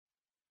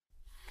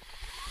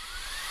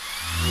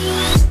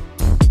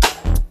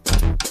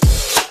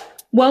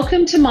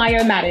Welcome to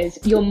Myo Matters,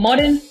 your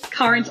modern,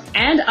 current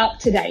and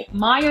up-to-date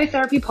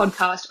myotherapy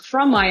podcast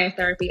from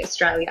Myotherapy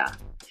Australia.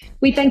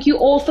 We thank you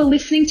all for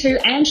listening to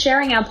and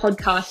sharing our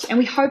podcast, and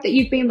we hope that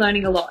you've been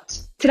learning a lot.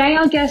 Today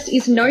our guest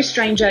is no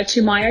stranger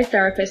to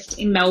myotherapists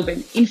in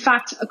Melbourne, in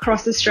fact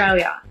across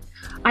Australia.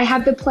 I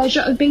have the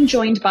pleasure of being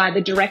joined by the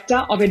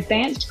Director of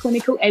Advanced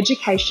Clinical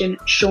Education,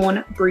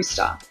 Sean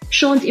Brewster.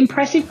 Sean's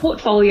impressive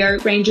portfolio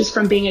ranges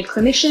from being a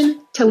clinician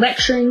to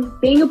lecturing,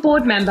 being a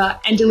board member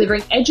and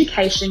delivering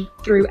education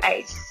through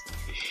ACE.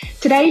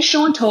 Today,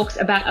 Sean talks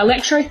about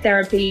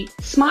electrotherapy,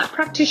 smart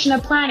practitioner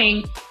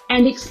planning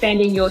and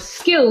expanding your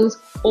skills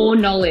or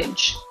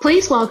knowledge.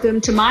 Please welcome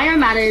to Myo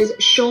Matters,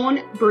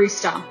 Sean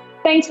Brewster.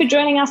 Thanks for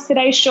joining us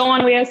today,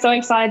 Sean. We are so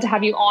excited to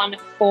have you on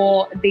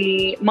for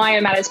the Myo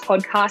Matters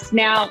podcast.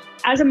 Now,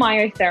 as a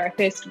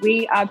myotherapist,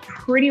 we are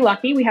pretty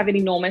lucky. We have an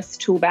enormous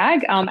tool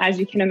bag, as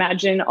you can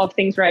imagine, of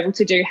things we're able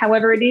to do.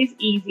 However, it is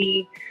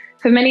easy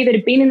for many that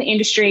have been in the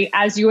industry,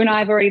 as you and I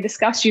have already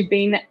discussed, you've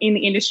been in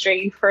the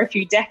industry for a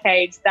few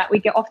decades, that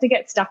we often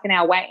get stuck in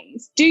our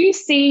ways. Do you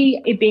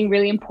see it being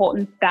really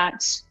important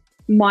that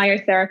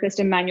myotherapist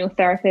and manual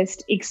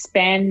therapist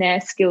expand their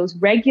skills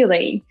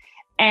regularly?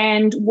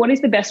 And what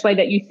is the best way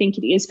that you think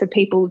it is for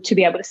people to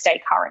be able to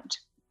stay current?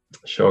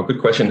 Sure,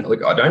 good question.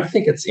 Look, I don't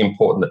think it's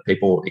important that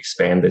people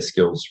expand their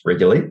skills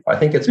regularly. I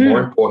think it's more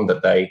important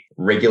that they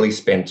regularly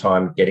spend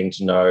time getting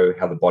to know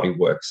how the body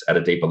works at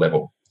a deeper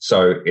level.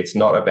 So it's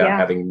not about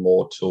having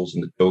more tools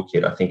in the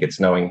toolkit. I think it's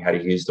knowing how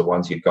to use the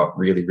ones you've got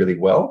really, really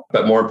well.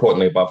 But more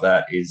importantly above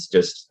that is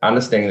just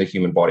understanding the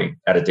human body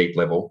at a deep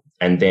level.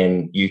 And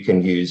then you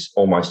can use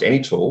almost any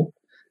tool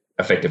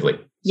effectively.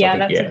 So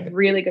that's a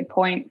really good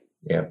point.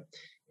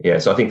 Yeah,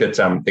 so I think that's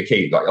the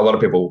key. Like a lot of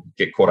people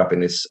get caught up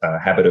in this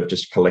habit of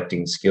just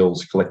collecting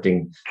skills,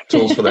 collecting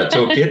tools for that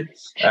toolkit.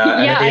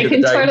 I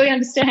can totally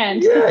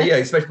understand. Yeah.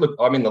 Especially, look,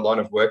 I'm in the line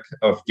of work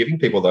of giving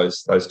people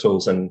those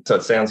tools, and so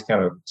it sounds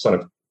kind of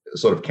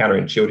sort of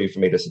counterintuitive for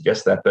me to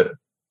suggest that, but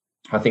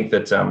I think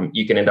that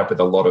you can end up with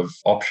a lot of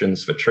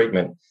options for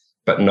treatment,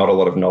 but not a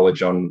lot of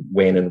knowledge on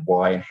when and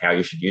why and how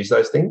you should use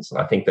those things. And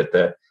I think that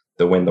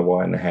the when, the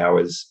why, and the how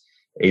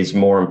is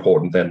more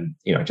important than,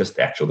 just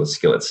the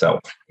skill itself.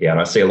 Yeah, and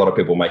I see a lot of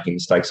people making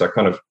mistakes. I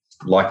kind of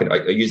like it.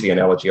 I use the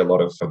analogy a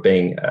lot of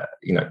being,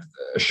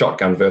 a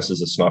shotgun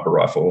versus a sniper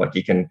rifle. Like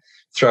you can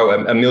throw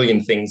a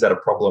million things at a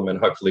problem and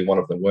hopefully one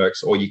of them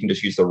works, or you can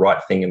just use the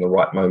right thing in the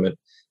right moment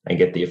and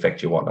get the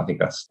effect you want. I think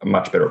that's a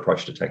much better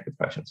approach to take with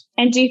patients.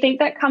 And do you think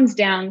that comes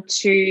down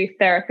to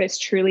therapists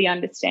truly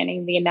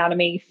understanding the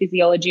anatomy,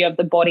 physiology of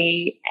the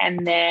body,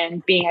 and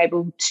then being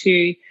able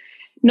to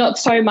not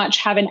so much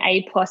have an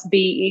A plus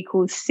B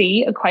equals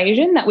C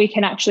equation, that we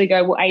can actually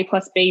go, well, A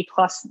plus B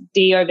plus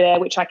D over there,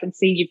 which I can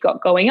see you've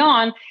got going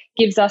on,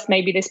 gives us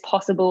maybe this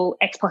possible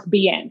X plus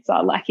B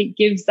answer. Like it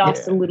gives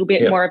us a little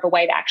bit more of a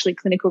way to actually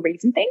clinical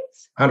reason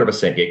things.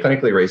 100%. Yeah,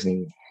 clinically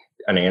reasoning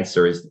an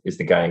answer is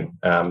the game.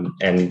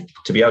 And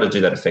to be able to do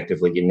that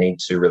effectively, you need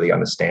to really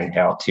understand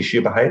how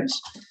tissue behaves.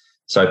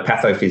 So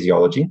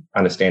pathophysiology,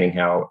 understanding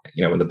how,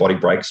 when the body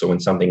breaks or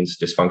when something's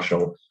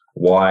dysfunctional,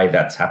 why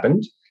that's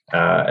happened.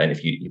 And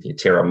if you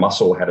tear a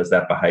muscle, how does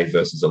that behave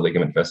versus a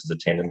ligament versus a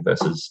tendon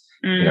versus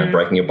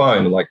breaking your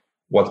bone? Like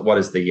what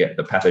is the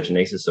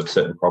pathogenesis of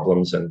certain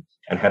problems and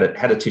how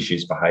do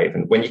tissues behave?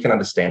 And when you can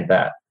understand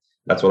that,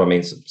 that's what I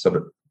mean. Sort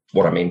of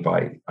what I mean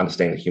by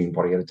understanding the human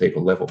body at a deeper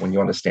level. When you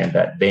understand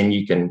that, then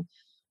you can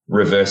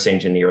reverse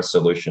engineer a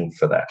solution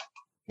for that.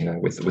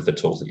 With the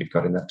tools that you've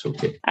got in that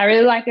toolkit. I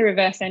really like the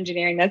reverse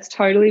engineering. That's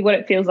totally what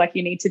it feels like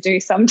you need to do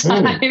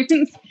sometimes.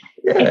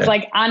 Yeah. It's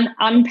like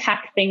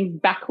unpack things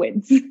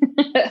backwards.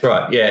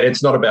 Right. Yeah.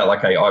 It's not about like,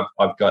 hey,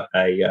 I've got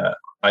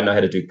I know how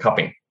to do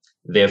cupping.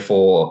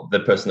 Therefore, the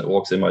person that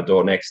walks in my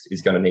door next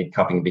is going to need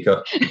cupping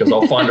because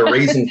I'll find a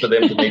reason for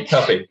them to need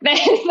cupping.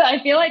 I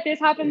feel like this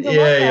happens a lot.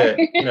 Yeah.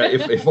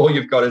 If all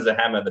you've got is a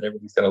hammer, then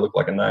everything's going to look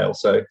like a nail.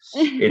 So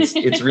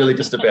it's really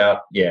just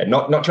about,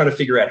 not trying to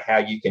figure out how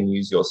you can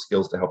use your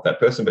skills to help that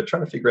person, but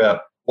trying to figure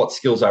out what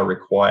skills are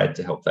required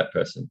to help that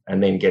person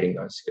and then getting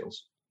those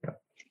skills.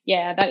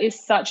 Yeah, that is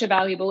such a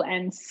valuable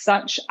and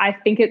I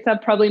think it's a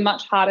probably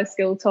much harder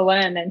skill to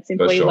learn than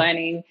simply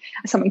learning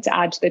something to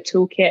add to the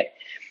toolkit.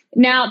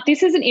 Now,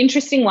 this is an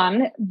interesting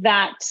one,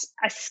 that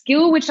a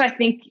skill which I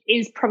think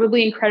is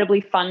probably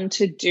incredibly fun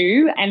to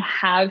do and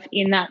have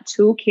in that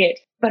toolkit,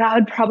 but I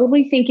would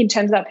probably think in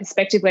terms of that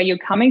perspective where you're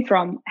coming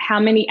from, how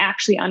many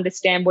actually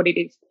understand what it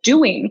is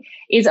doing,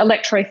 is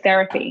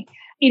electrotherapy.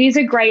 It is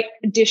a great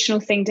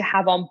additional thing to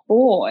have on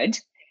board.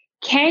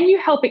 Can you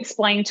help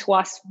explain to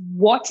us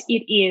what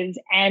it is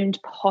and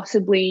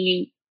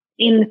possibly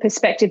in the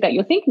perspective that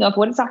you're thinking of,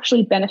 what it's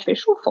actually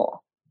beneficial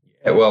for?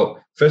 Yeah,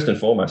 well, first and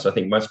foremost, I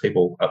think not most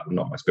people,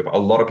 a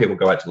lot of people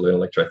go out to learn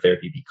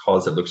electrotherapy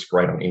because it looks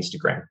great on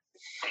Instagram.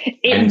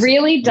 It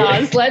really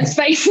does, let's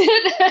face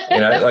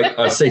it. Like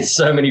I see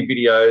so many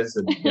videos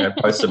and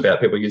posts about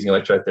people using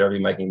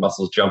electrotherapy, making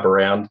muscles jump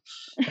around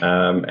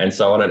and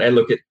so on. And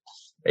look,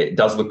 It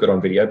does look good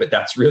on video, but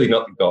that's really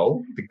not the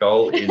goal. The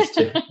goal is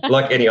to,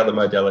 like any other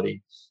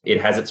modality,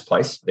 it has its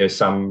place. There's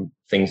some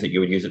things that you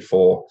would use it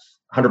for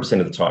 100%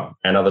 of the time,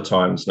 and other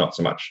times not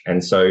so much.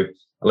 And so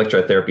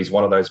electrotherapy is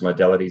one of those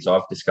modalities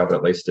I've discovered,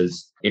 at least,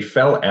 as it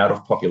fell out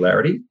of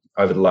popularity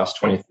over the last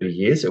 20, 30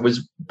 years. It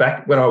was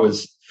back when I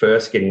was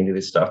first getting into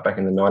this stuff back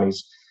in the 90s.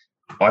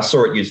 I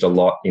saw it used a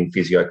lot in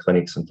physio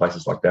clinics and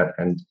places like that.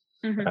 And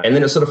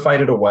then it sort of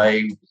faded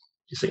away.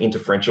 So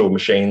interferential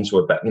machines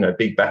were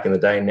big back in the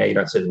day, and now you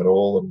don't see them at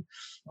all. And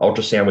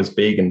ultrasound was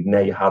big, and now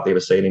you hardly ever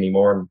see it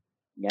anymore.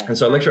 And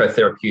so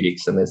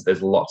electrotherapeutics, and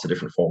there's lots of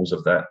different forms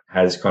of that,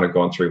 has kind of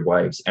gone through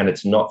waves, and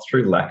it's not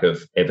through lack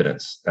of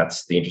evidence.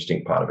 That's the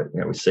interesting part of it.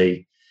 We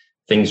see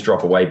things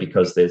drop away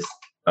because there's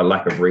a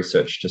lack of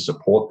research to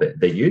support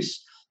their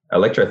use.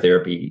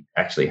 Electrotherapy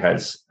actually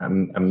has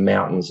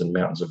mountains and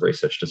mountains of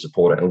research to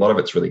support it. And a lot of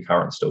it's really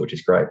current still, which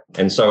is great.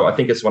 And so I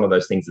think it's one of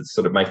those things that's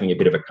sort of making a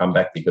bit of a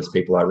comeback because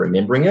people are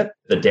remembering it.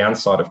 The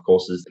downside, of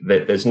course, is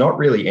that there's not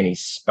really any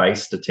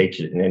space to teach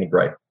it in any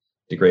great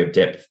degree of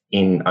depth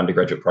in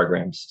undergraduate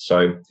programs.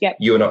 So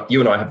you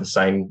and I have the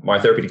same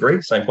myotherapy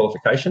degree, same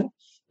qualification,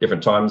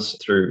 different times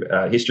through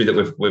history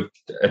that we've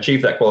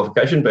achieved that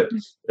qualification, but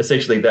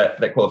essentially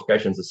that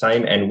qualification is the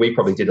same. And we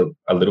probably did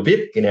a little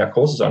bit in our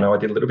courses. I know I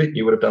did a little bit.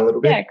 You would have done a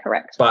little bit. Yeah,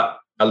 correct. But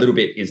a little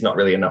bit is not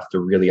really enough to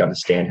really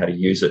understand how to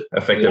use it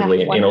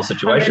effectively in all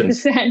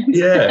situations.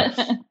 Yeah.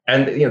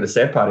 And the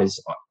sad part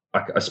is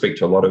I speak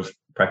to a lot of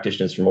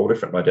practitioners from all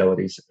different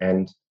modalities,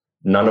 and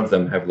none of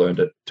them have learned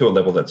it to a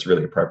level that's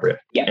really appropriate.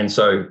 Yep. And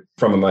so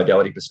from a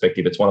modality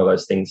perspective, it's one of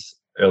those things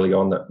early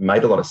on that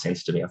made a lot of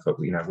sense to me. I thought,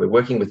 we're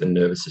working with the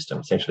nervous system.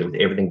 Essentially, with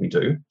everything we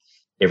do,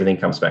 everything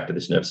comes back to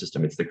this nervous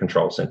system. It's the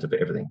control center for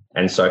everything.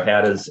 And so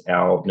how does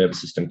our nervous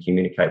system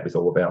communicate with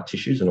all of our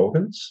tissues and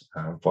organs?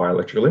 Via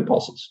electrical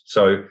impulses.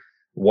 So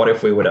what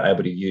if we were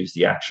able to use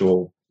the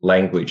actual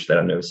language that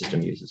our nervous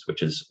system uses,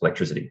 which is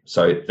electricity?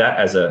 So that,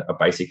 as a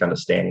basic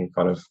understanding,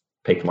 kind of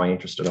piqued my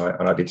interest,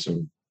 and I did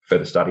some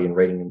further study and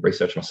reading and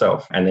research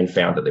myself, and then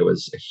found that there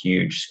was a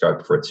huge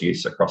scope for its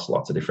use across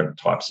lots of different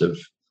types of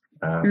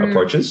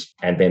approaches.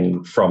 And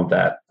then from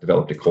that,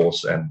 developed a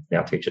course and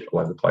now teach it all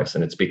over the place.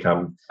 And it's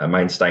become a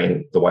mainstay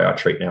in the way I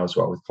treat now as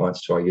well with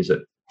clients too. I use it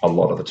a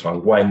lot of the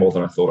time, way more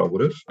than I thought I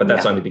would have. But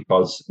that's only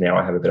because now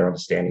I have a better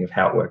understanding of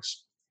how it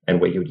works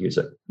and where you would use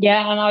it.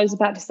 Yeah, and I was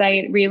about to say,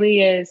 it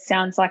really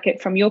sounds like it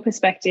from your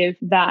perspective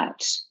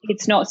that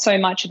it's not so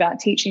much about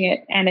teaching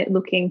it and it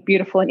looking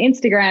beautiful on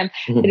Instagram,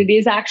 but it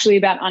is actually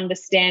about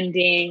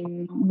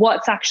understanding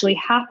what's actually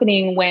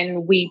happening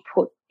when we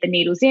put the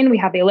needles in. We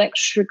have the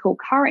electrical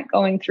current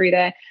going through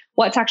there.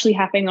 What's actually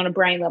happening on a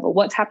brain level?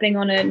 What's happening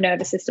on a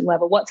nervous system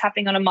level? What's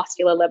happening on a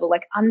muscular level?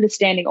 Like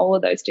understanding all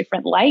of those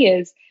different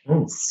layers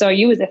so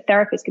you as a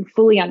therapist can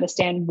fully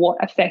understand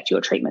what effect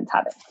your treatment's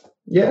having.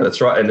 Yeah,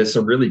 that's right. And there's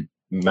some really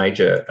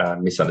major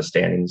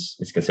misunderstandings,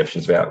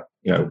 misconceptions about,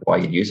 why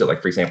you'd use it.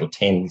 Like, for example,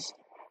 TENS,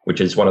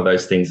 which is one of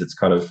those things that's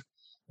kind of,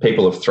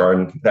 people have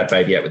thrown that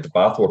baby out with the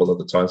bathwater a lot of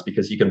the times,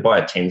 because you can buy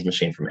a TENS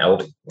machine from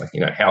Aldi. Like,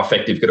 how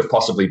effective could it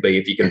possibly be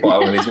if you can buy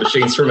one of these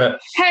machines from a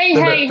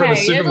supermarket?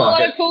 There's a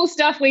lot of cool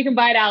stuff we can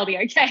buy at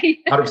Aldi, okay?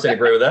 100%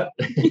 agree with that.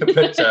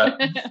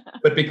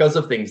 But because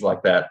of things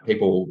like that,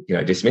 people,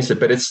 dismiss it.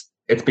 But it's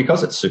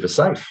because it's super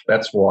safe.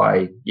 That's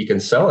why you can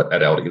sell it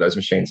at Aldi, those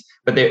machines.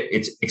 But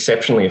it's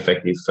exceptionally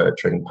effective for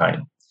treating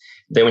pain.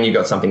 Then when you've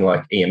got something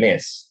like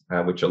EMS,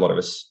 which a lot of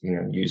us,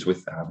 use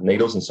with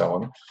needles and so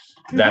on,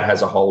 that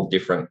has a whole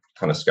different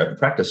kind of scope of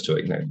practice to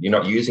it. You're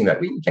not using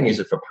that. You can use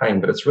it for pain,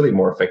 but it's really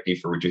more effective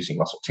for reducing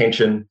muscle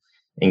tension,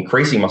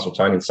 increasing muscle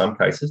tone in some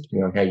cases,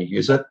 depending on how you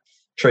use it,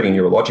 treating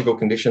neurological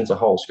conditions, a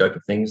whole scope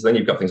of things. Then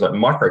you've got things like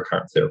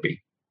microcurrent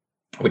therapy,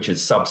 which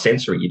is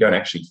subsensory. You don't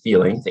actually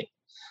feel anything,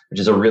 which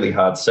is a really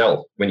hard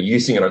sell when you're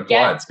using it on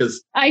clients,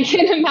 because I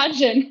can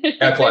imagine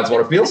our clients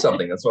want to feel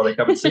something. That's why they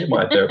come and see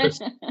my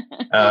therapist.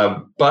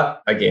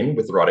 But again,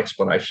 with the right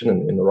explanation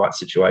and in the right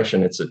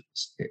situation, it's an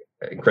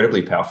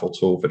incredibly powerful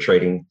tool for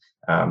treating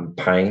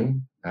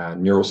pain,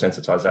 neural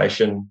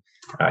sensitization,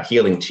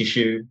 healing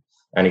tissue.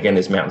 And again,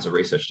 there's mountains of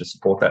research to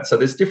support that. So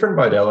there's different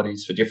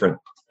modalities for different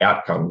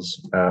outcomes.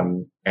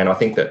 And I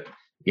think that,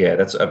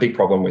 that's a big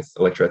problem with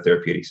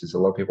electrotherapeutics, is a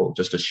lot of people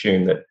just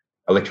assume that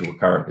electrical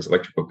current is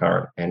electrical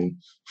current, and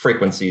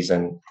frequencies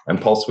and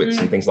pulse widths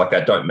and things like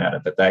that don't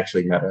matter, but they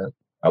actually matter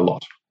a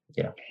lot.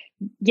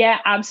 Yeah,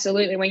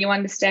 absolutely. When you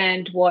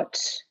understand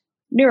what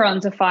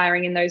neurons are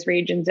firing in those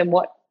regions and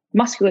what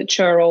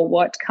musculature or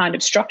what kind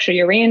of structure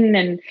you're in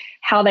and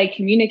how they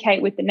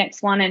communicate with the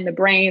next one and the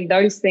brain,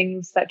 those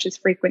things such as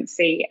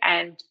frequency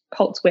and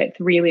pulse width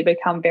really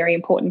become very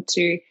important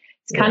to.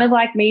 It's kind of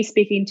like me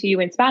speaking to you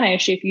in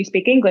Spanish. If you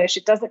speak English,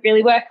 it doesn't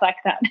really work like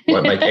that.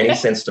 Won't make any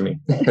sense to me.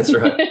 That's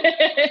right.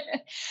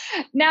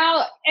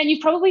 Now, and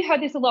you've probably heard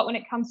this a lot when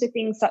it comes to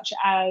things such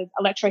as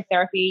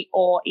electrotherapy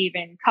or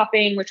even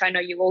cupping, which I know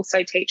you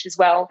also teach as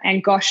well.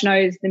 And gosh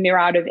knows the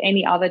myriad of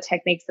any other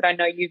techniques that I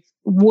know you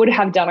would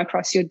have done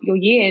across your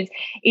years,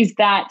 is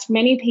that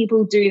many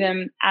people do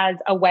them as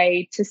a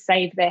way to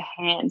save their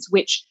hands,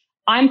 which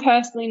I'm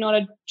personally not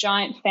a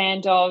giant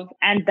fan of,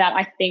 and that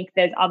I think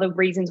there's other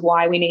reasons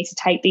why we need to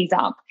take these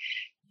up.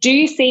 Do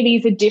you see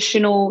these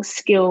additional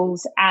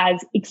skills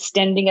as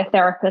extending a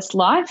therapist's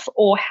life,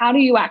 or how do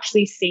you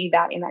actually see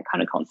that in that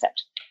kind of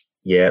concept?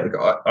 Yeah,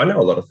 look, I know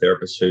a lot of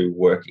therapists who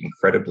work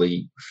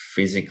incredibly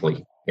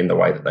physically in the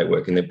way that they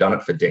work, and they've done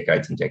it for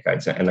decades and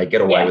decades, and they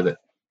get away with it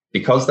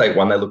because they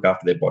look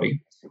after their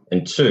body,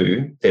 and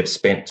two, they've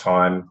spent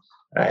time,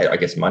 I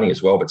guess money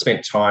as well, but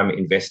spent time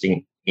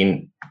investing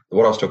in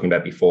what I was talking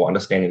about before,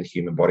 understanding the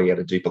human body at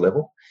a deeper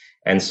level.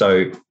 And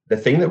so the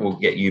thing that will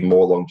get you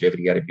more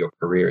longevity out of your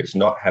career is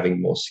not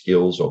having more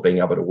skills or being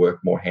able to work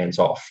more hands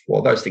off.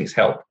 Well, those things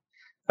help.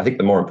 I think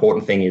the more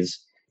important thing is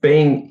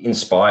being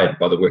inspired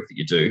by the work that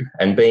you do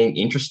and being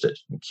interested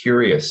and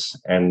curious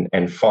and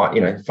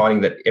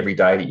finding that every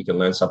day that you can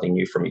learn something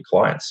new from your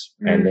clients.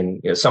 And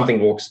then something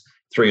walks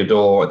through your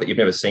door that you've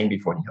never seen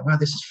before. And you go, wow,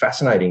 this is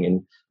fascinating.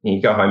 And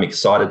you go home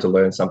excited to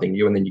learn something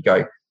new. And then you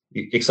go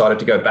excited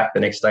to go back the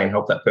next day and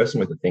help that person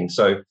with the thing.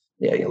 So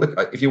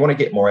look, if you want to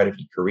get more out of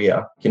your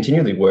career,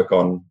 continually work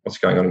on what's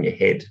going on in your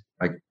head.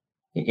 Like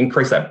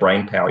increase that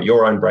brain power,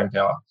 your own brain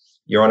power,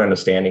 your own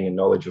understanding and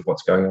knowledge of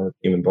what's going on with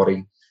the human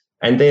body.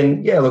 And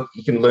then, look,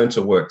 you can learn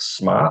to work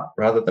smart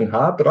rather than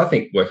hard. But I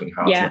think working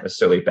hard is not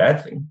necessarily a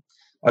bad thing.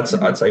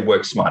 I'd say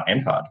work smart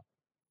and hard.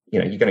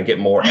 You're going to get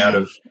more out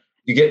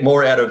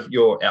of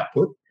your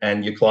output,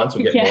 and your clients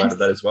will get more out of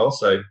that as well.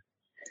 So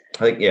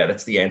I think,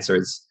 that's the answer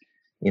is,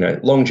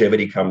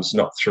 longevity comes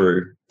not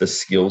through the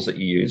skills that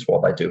you use,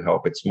 while they do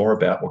help. It's more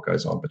about what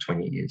goes on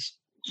between your ears.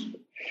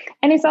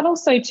 And is that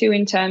also too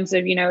in terms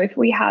of, if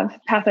we have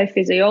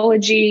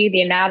pathophysiology,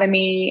 the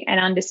anatomy, and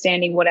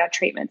understanding what our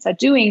treatments are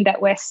doing,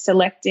 that we're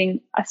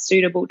selecting a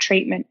suitable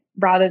treatment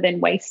rather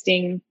than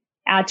wasting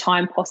our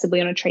time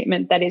possibly on a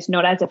treatment that is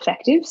not as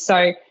effective.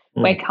 So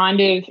we're kind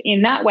of,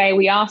 in that way,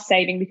 we are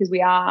saving because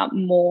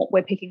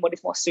we're picking what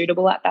is more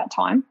suitable at that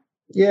time.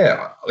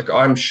 Yeah, look,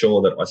 I'm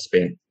sure that I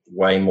spent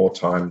way more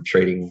time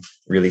treating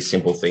really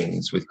simple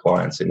things with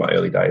clients in my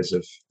early days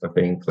of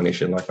being a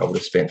clinician. Like I would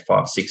have spent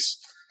 5-6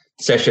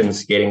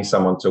 sessions getting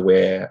someone to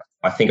where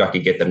I think I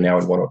could get them now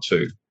in 1 or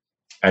 2.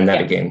 And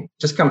that, again,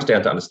 just comes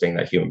down to understanding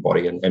that human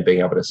body and being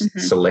able to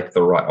select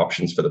the right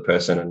options for the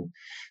person. And,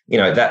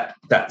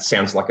 that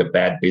sounds like a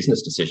bad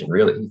business decision,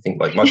 really. You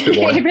think like most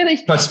people want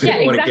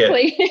to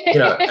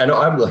get, and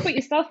I'm like, put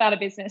yourself out of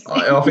business.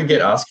 I often get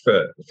asked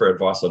for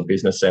advice on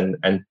business, and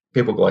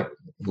people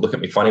look at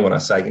me funny when I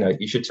say,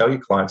 you should tell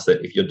your clients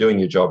that if you're doing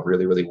your job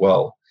really, really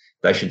well,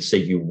 they should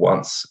see you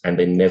once and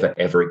then never,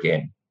 ever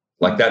again.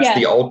 Like that's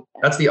the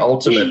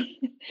ultimate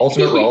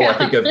role, I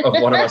think,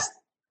 of one of us.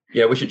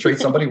 We should treat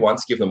somebody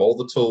once, give them all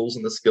the tools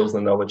and the skills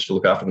and the knowledge to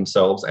look after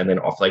themselves, and then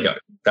off they go.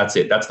 That's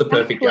it. That's the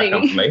perfect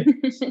outcome for me.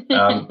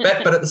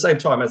 But at the same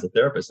time, as a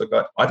therapist, look,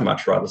 I'd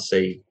much rather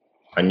see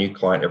a new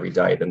client every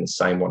day than the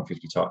same one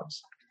 50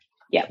 times.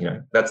 Yeah.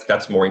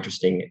 That's more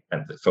interesting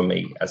for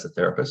me as a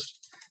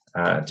therapist,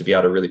 to be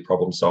able to really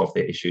problem solve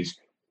their issues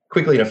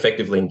quickly and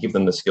effectively and give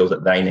them the skills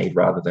that they need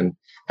rather than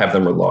have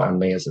them rely on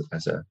me as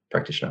a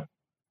practitioner.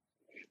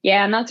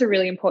 Yeah, and that's a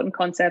really important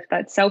concept,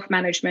 that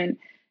self-management,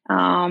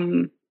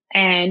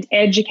 and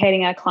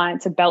educating our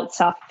clients about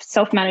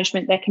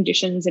self-management, their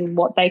conditions and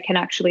what they can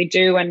actually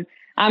do. And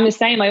I'm the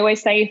same. I always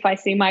say, if I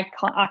see my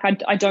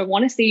client, I don't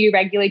want to see you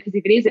regularly, because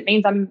if it is, it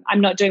means I'm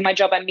not doing my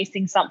job. I'm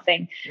missing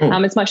something.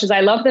 As much as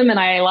I love them and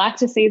I like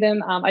to see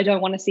them, I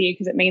don't want to see you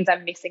because it means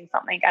I'm missing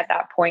something at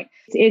that point.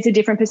 It's a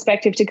different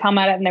perspective to come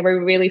at it, and they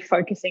were really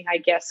focusing, I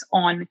guess,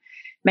 on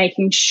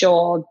making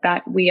sure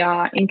that we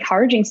are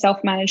encouraging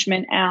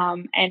self-management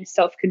and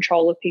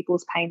self-control of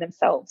people's pain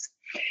themselves.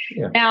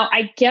 Yeah. Now,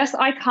 I guess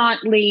I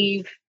can't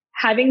leave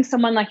having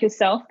someone like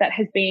yourself that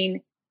has been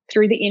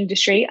through the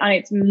industry and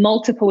its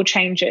multiple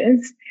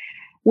changes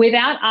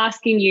without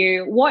asking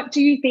you, what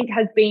do you think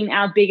has been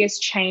our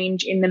biggest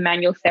change in the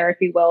manual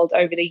therapy world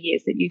over the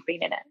years that you've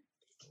been in it?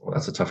 Well,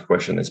 that's a tough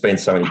question. There's been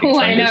so many big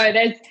changes. I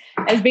know,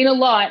 there's been a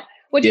lot.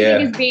 What do you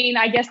think has been,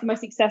 I guess, the most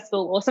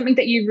successful, or something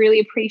that you really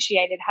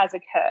appreciated has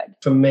occurred?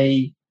 For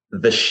me,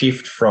 the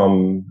shift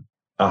from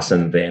us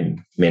and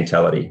them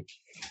mentality.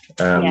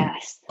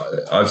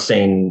 I've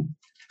seen,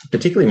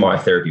 particularly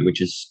myotherapy,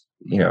 which is,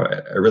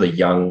 a really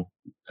young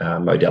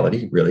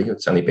modality, really.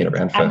 It's only been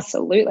around for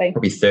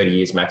probably 30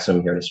 years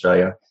maximum here in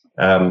Australia.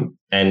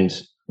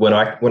 And when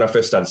I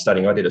first started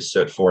studying, I did a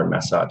Cert 4 in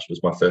massage. It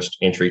was my first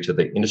entry to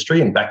the industry.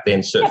 And back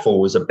then, Cert 4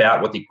 was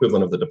about what the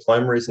equivalent of the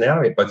diploma is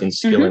now, both in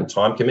skill and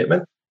time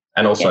commitment,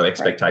 and also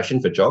expectation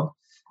for job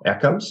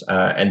outcomes.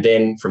 And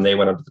then from there,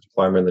 went on to the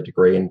diploma and the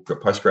degree and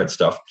postgrad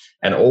stuff.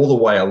 And all the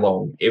way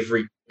along,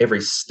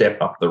 every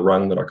step up the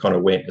rung that I kind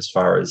of went as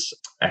far as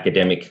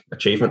academic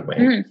achievement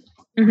went,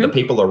 the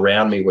people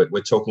around me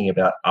were talking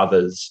about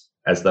others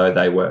as though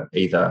they were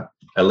either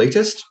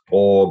elitist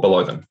or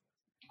below them.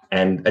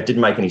 And it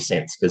didn't make any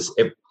sense, because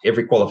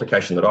every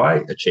qualification that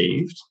I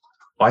achieved,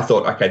 I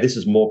thought, okay, this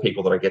is more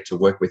people that I get to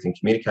work with and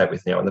communicate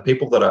with now. And the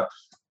people that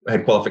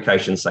had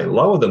qualifications, say,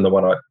 lower than the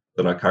one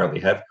than I currently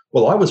have.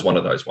 Well, I was one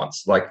of those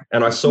once,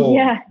 and I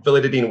saw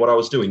validity in what I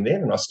was doing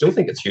then, and I still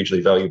think it's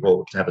hugely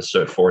valuable to have a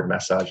Cert 4 in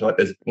massage.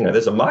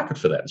 There's a market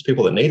for that. There's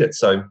people that need it.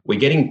 So we're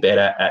getting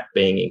better at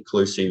being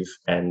inclusive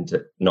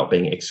and not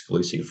being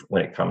exclusive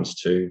when it comes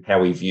to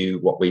how we view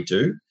what we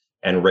do,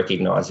 and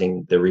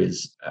recognizing there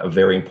is a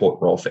very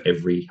important role for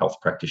every health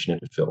practitioner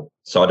to fill.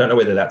 So I don't know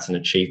whether that's an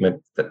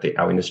achievement that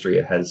our industry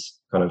has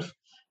kind of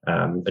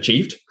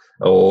achieved,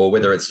 or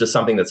whether it's just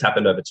something that's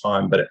happened over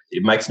time, but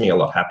it makes me a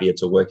lot happier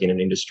to work in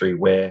an industry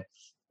where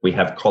we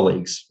have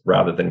colleagues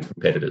rather than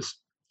competitors.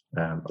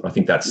 I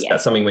think that's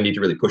something we need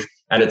to really push.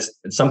 And it's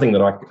something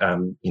that I,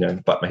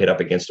 butt my head up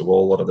against a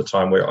wall a lot of the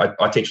time, where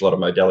I teach a lot of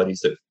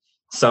modalities that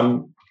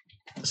some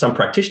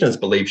practitioners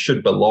believe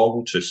should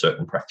belong to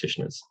certain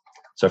practitioners.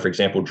 So, for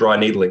example, dry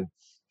needling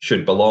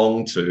should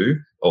belong to,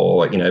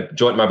 or,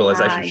 joint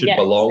mobilization should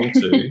belong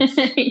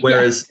to,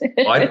 whereas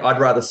I'd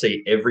rather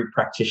see every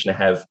practitioner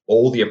have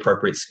all the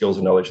appropriate skills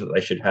and knowledge that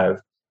they should have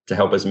to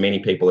help as many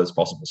people as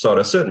possible. So at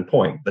a certain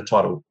point, the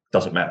title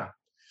doesn't matter.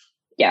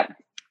 Yeah.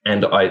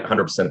 And I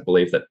 100%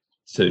 believe that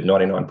to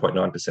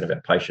 99.9% of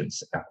our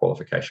patients, our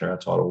qualification or our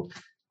title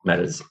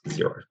matters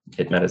zero.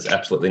 It matters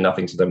absolutely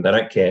nothing to them. They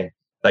don't care.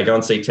 They go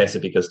and see Tessa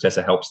because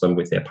Tessa helps them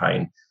with their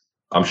pain.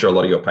 I'm sure a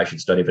lot of your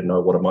patients don't even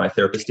know what a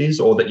myotherapist is,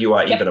 or that you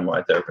are even a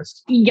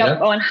myotherapist. Yep,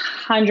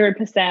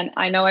 100%.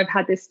 I know I've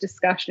had this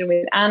discussion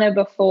with Anna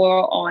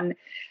before on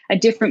a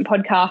different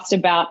podcast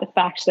about the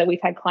fact that we've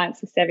had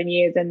clients for 7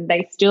 years and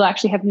they still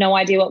actually have no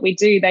idea what we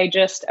do. They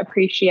just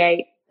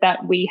appreciate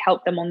that we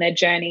help them on their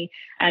journey,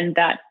 and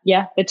that,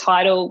 the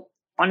title,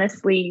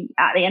 honestly,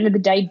 at the end of the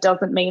day,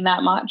 doesn't mean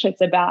that much. It's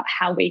about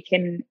how we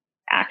can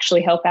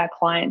actually help our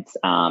clients,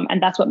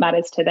 and that's what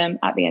matters to them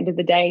at the end of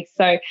the day.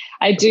 So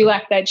I do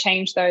like that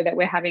change, though, that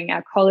we're having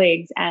our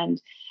colleagues and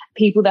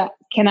people that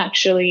can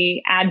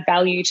actually add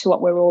value to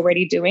what we're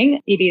already doing.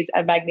 It is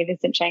a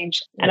magnificent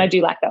change, and I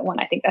do like that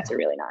one. I think that's a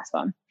really nice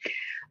one.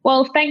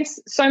 Well, thanks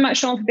so much,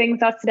 Sean, for being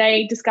with us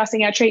today,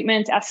 discussing our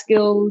treatments, our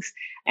skills,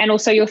 and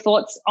also your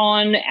thoughts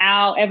on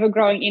our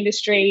ever-growing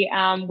industry.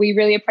 We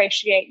really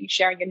appreciate you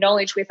sharing your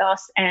knowledge with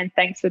us, and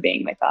thanks for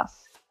being with us.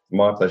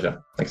 My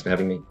pleasure. Thanks for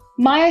having me.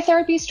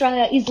 Myotherapy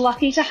Australia is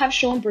lucky to have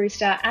Sean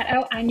Brewster at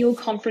our annual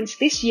conference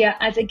this year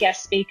as a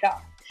guest speaker.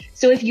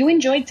 So if you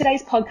enjoyed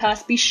today's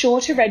podcast, be sure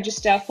to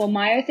register for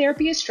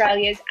Myotherapy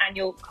Australia's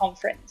annual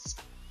conference.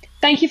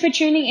 Thank you for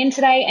tuning in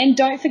today, and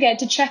don't forget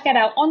to check out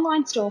our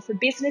online store for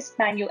business,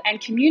 manual and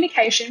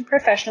communication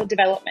professional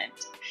development.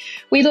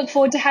 We look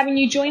forward to having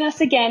you join us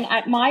again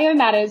at Myo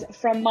Matters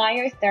from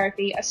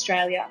Myotherapy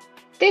Australia.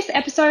 This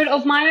episode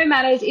of Myo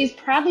Matters is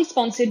proudly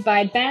sponsored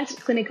by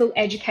Advanced Clinical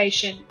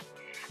Education.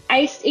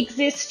 ACE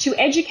exists to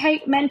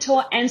educate,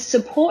 mentor and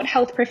support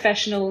health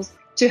professionals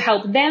to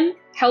help them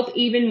help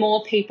even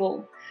more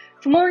people.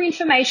 For more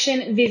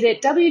information,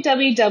 visit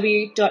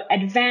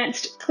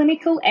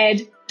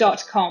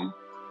www.advancedclinicaled.com.